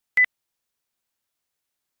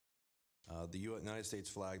the United States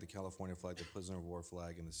flag, the California flag, the prisoner of war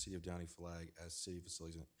flag, and the City of Downey flag as city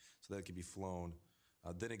facilities, so that it can be flown.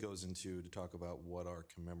 Then it goes into to talk about what are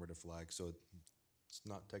commemorative flags. So it's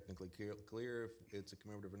not technically clear if it's a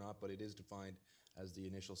commemorative or not, but it is defined as the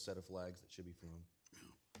initial set of flags that should be flown.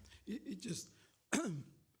 It just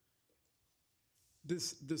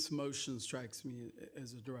this motion strikes me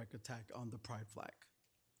as a direct attack on the pride flag.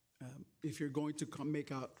 If you're going to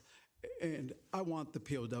make out, and I want the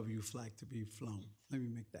POW flag to be flown. Let me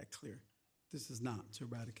make that clear. This is not to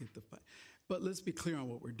eradicate the flag. But let's be clear on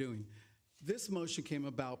what we're doing. This motion came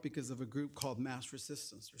about because of a group called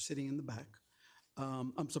MassResistance. They're sitting in the back.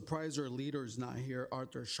 I'm surprised our leader is not here,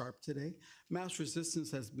 Arthur Sharp, today.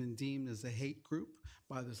 MassResistance has been deemed as a hate group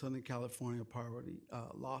by the Southern California Poverty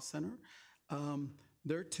Law Center.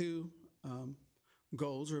 Their two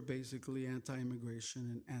goals are basically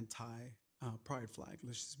anti-immigration and anti-pride flag.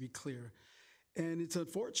 Let's just be clear. And it's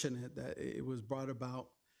unfortunate that it was brought about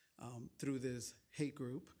through this hate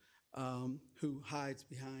group who hides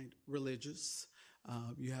behind religious.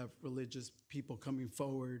 You have religious people coming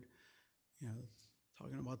forward, you know,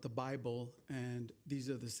 talking about the Bible, and these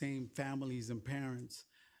are the same families and parents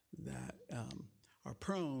that are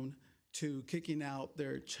prone to kicking out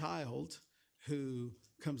their child who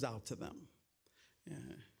comes out to them.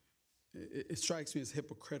 It strikes me as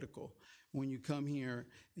hypocritical when you come here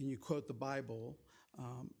and you quote the Bible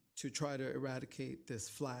to try to eradicate this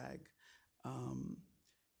flag.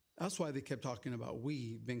 That's why they kept talking about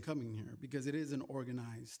we've been coming here, because it is an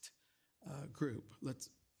organized group. That's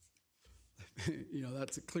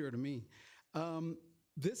clear to me.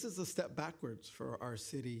 This is a step backwards for our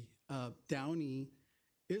city. Downey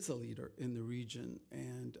is a leader in the region,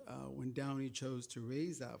 and when Downey chose to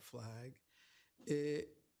raise that flag, it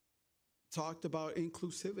talked about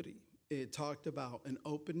inclusivity. It talked about an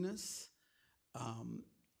openness,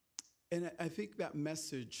 and I think that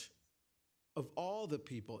message of all the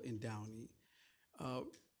people in Downey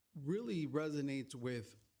really resonates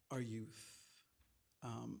with our youth.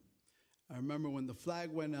 I remember when the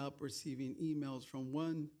flag went up, receiving emails from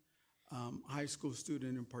one high school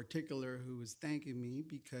student in particular who was thanking me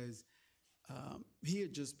because he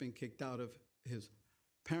had just been kicked out of his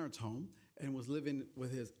parents' home and was living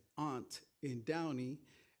with his aunt in Downey.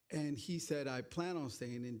 And he said, I plan on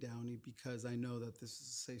staying in Downey because I know that this is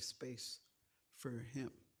a safe space for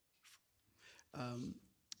him.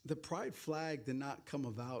 The pride flag did not come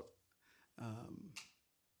about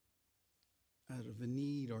out of a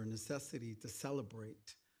need or necessity to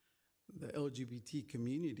celebrate the LGBT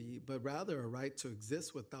community, but rather a right to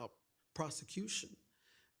exist without prosecution.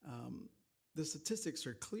 The statistics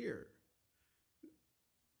are clear.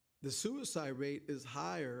 The suicide rate is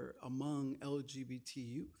higher among LGBT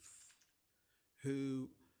youth who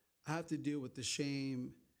have to deal with the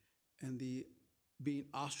shame and the being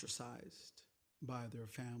ostracized by their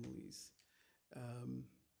families.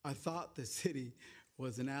 I thought the city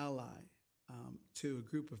was an ally to a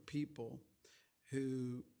group of people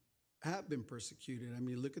who have been persecuted. I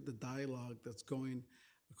mean, look at the dialogue that's going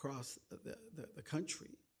across the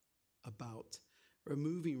country about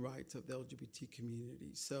removing rights of the LGBT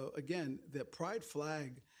community. So again, the pride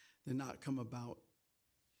flag did not come about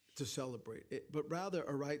to celebrate it, but rather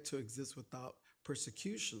a right to exist without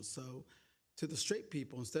persecution. So to the straight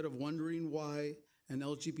people, instead of wondering why an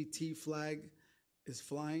LGBT flag is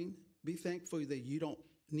flying, be thankful that you don't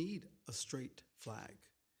need a straight flag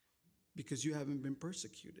because you haven't been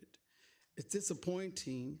persecuted. It's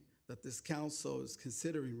disappointing that this council is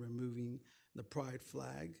considering removing the pride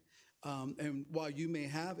flag. And while you may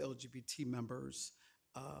have LGBT members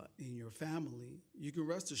in your family, you can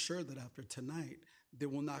rest assured that after tonight, they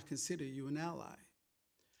will not consider you an ally.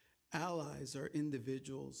 Allies are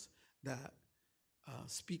individuals that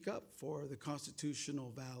speak up for the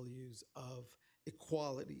constitutional values of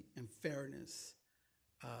equality and fairness,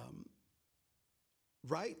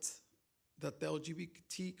 rights that the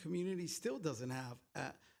LGBT community still doesn't have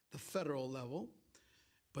at the federal level.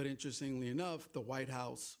 But interestingly enough, the White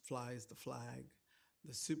House flies the flag.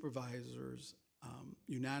 The supervisors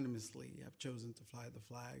unanimously have chosen to fly the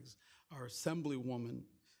flags. Our assemblywoman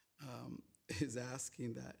is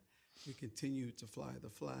asking that we continue to fly the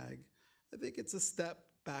flag. I think it's a step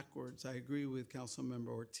backwards. I agree with Councilmember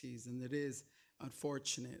Ortiz, and it is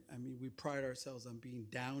unfortunate. I mean, we pride ourselves on being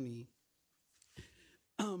Downey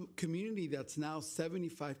community that's now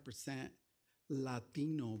 75%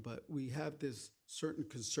 Latino, but we have this certain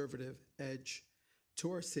conservative edge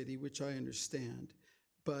to our city, which I understand.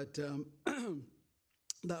 But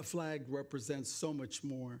that flag represents so much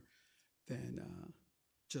more than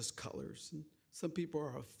just colors. And some people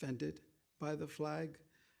are offended by the flag.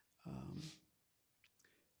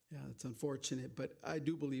 Yeah, it's unfortunate, but I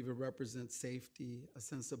do believe it represents safety, a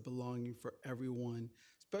sense of belonging for everyone,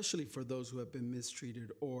 especially for those who have been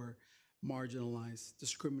mistreated or marginalized,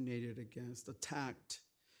 discriminated against, attacked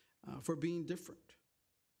for being different.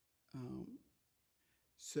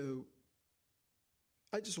 So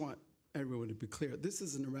I just want everyone to be clear. This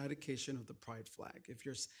is an eradication of the pride flag. If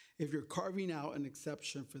you're carving out an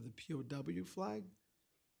exception for the POW flag,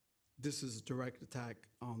 this is a direct attack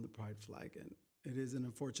on the pride flag. And it is an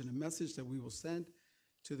unfortunate message that we will send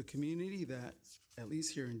to the community that, at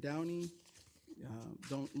least here in Downey,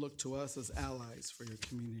 don't look to us as allies for your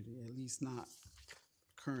community, at least not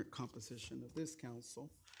current composition of this council.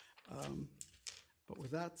 But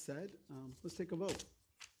with that said, let's take a vote.